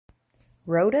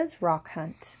Rhoda's Rock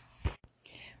Hunt.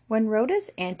 When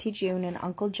Rhoda's Auntie June and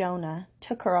Uncle Jonah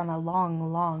took her on a long,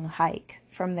 long hike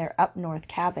from their up north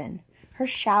cabin, her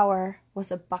shower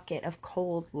was a bucket of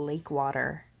cold lake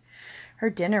water.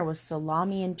 Her dinner was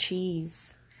salami and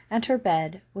cheese, and her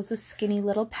bed was a skinny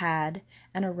little pad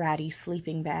and a ratty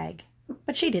sleeping bag.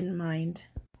 But she didn't mind,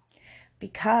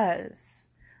 because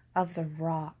of the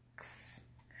rocks.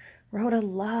 Rhoda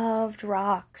loved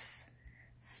rocks.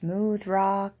 Smooth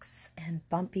rocks and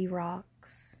bumpy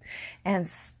rocks and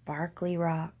sparkly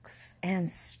rocks and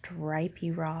stripy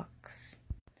rocks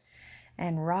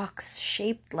and rocks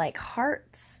shaped like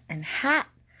hearts and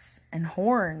hats and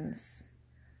horns.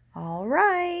 "All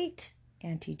right,"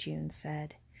 Auntie June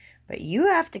said, "but you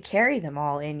have to carry them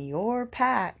all in your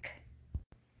pack."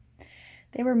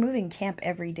 They were moving camp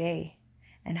every day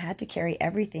and had to carry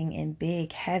everything in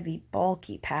big, heavy,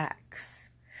 bulky packs.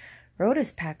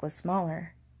 Rhoda's pack was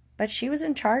smaller, but she was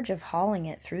in charge of hauling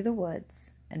it through the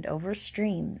woods and over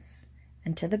streams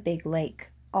and to the big lake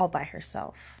all by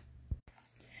herself.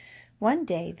 One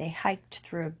day they hiked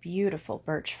through a beautiful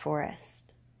birch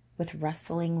forest with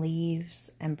rustling leaves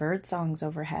and bird songs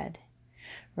overhead.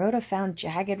 Rhoda found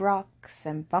jagged rocks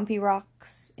and bumpy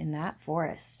rocks in that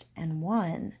forest, and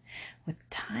one with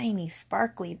tiny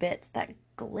sparkly bits that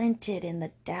glinted in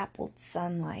the dappled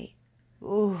sunlight.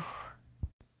 Ooh!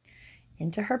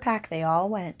 Into her pack they all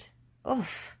went.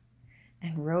 Oof!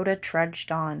 And Rhoda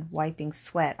trudged on, wiping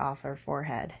sweat off her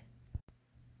forehead.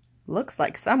 "Looks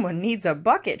like someone needs a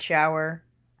bucket shower,"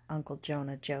 Uncle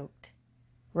Jonah joked.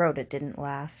 Rhoda didn't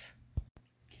laugh.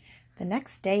 The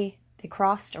next day they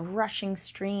crossed a rushing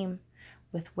stream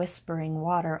with whispering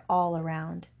water all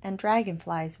around and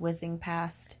dragonflies whizzing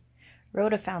past.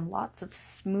 Rhoda found lots of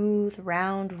smooth,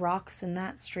 round rocks in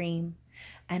that stream,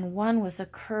 and one with a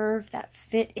curve that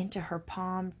fit into her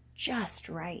palm just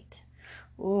right.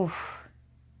 Ooh!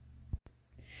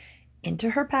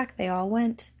 Into her pack they all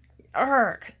went.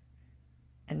 Arg!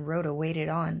 And Rhoda waded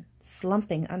on,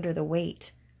 slumping under the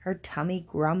weight, her tummy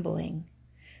grumbling.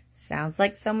 "Sounds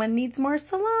like someone needs more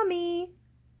salami,"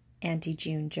 Auntie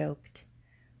June joked.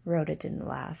 Rhoda didn't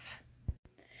laugh.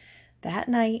 That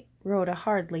night Rhoda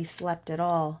hardly slept at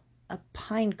all. A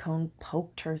pine cone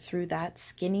poked her through that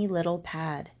skinny little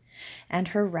pad, and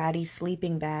her ratty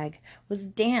sleeping bag was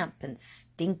damp and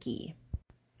stinky.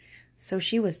 So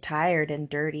she was tired and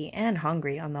dirty and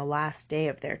hungry on the last day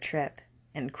of their trip,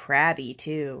 and crabby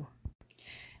too,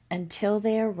 until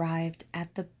they arrived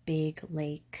at the big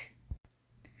lake.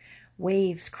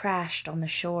 Waves crashed on the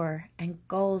shore and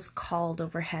gulls called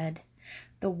overhead.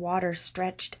 The water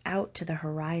stretched out to the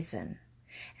horizon,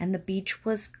 and the beach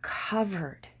was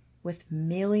covered with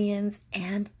millions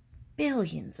and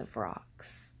billions of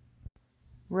rocks.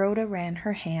 Rhoda ran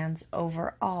her hands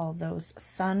over all those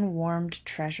sun-warmed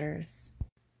treasures.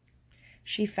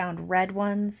 She found red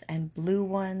ones and blue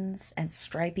ones and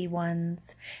stripy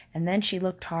ones, and then she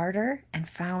looked harder and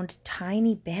found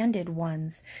tiny banded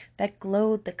ones that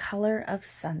glowed the color of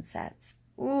sunsets.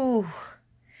 Ooh!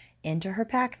 Into her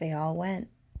pack they all went.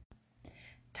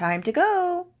 "Time to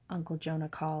go," Uncle Jonah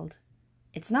called.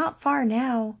 "It's not far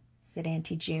now," said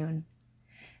Auntie June.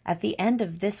 At the end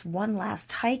of this one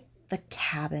last hike, the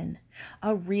cabin,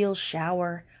 a real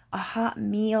shower, a hot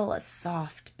meal, a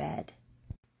soft bed.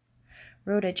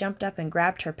 Rhoda jumped up and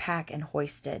grabbed her pack and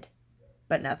hoisted,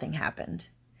 but nothing happened.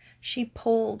 She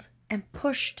pulled and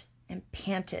pushed and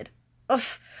panted.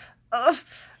 Uff!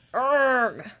 Uff!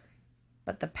 Urgh!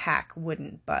 But the pack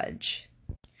wouldn't budge.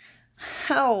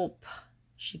 "Help!"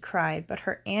 she cried, but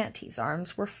her auntie's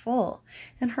arms were full,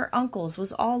 and her uncle's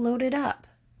was all loaded up.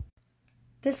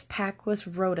 This pack was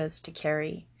Rhoda's to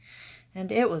carry,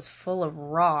 and it was full of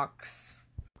rocks.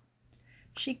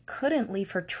 She couldn't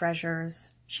leave her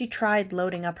treasures. She tried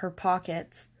loading up her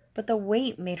pockets, but the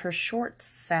weight made her shorts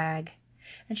sag,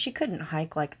 and she couldn't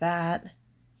hike like that.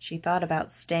 She thought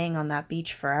about staying on that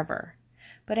beach forever,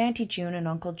 but Auntie June and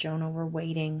Uncle Jonah were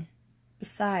waiting.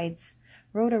 Besides,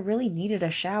 Rhoda really needed a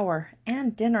shower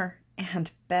and dinner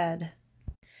and bed.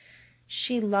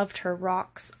 She loved her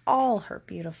rocks, all her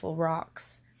beautiful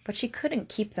rocks, but she couldn't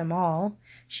keep them all.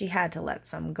 She had to let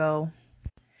some go.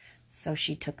 So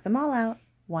she took them all out,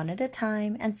 one at a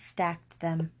time, and stacked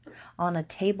them on a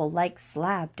table-like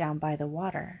slab down by the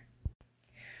water.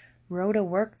 Rhoda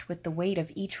worked with the weight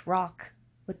of each rock,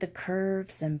 with the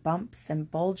curves and bumps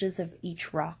and bulges of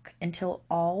each rock, until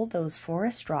all those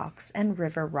forest rocks and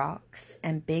river rocks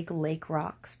and big lake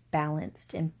rocks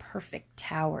balanced in perfect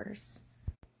towers.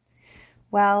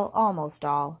 Well, almost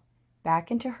all.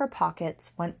 Back into her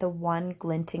pockets went the one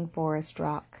glinting forest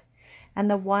rock, and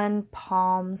the one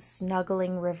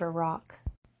palm-snuggling river rock,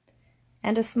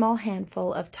 and a small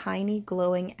handful of tiny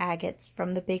glowing agates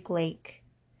from the big lake.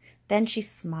 Then she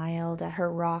smiled at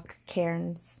her rock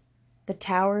cairns, the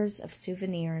towers of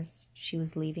souvenirs she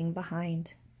was leaving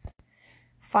behind.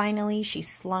 Finally, she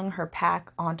slung her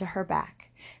pack onto her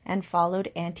back and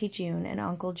followed Auntie June and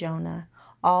Uncle Jonah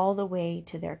all the way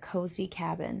to their cozy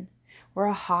cabin, where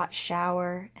a hot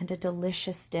shower and a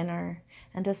delicious dinner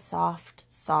and a soft,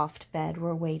 soft bed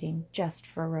were waiting just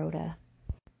for Rhoda.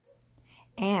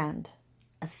 And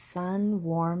a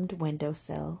sun-warmed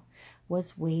windowsill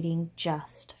was waiting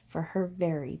just for her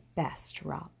very best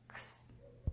rocks.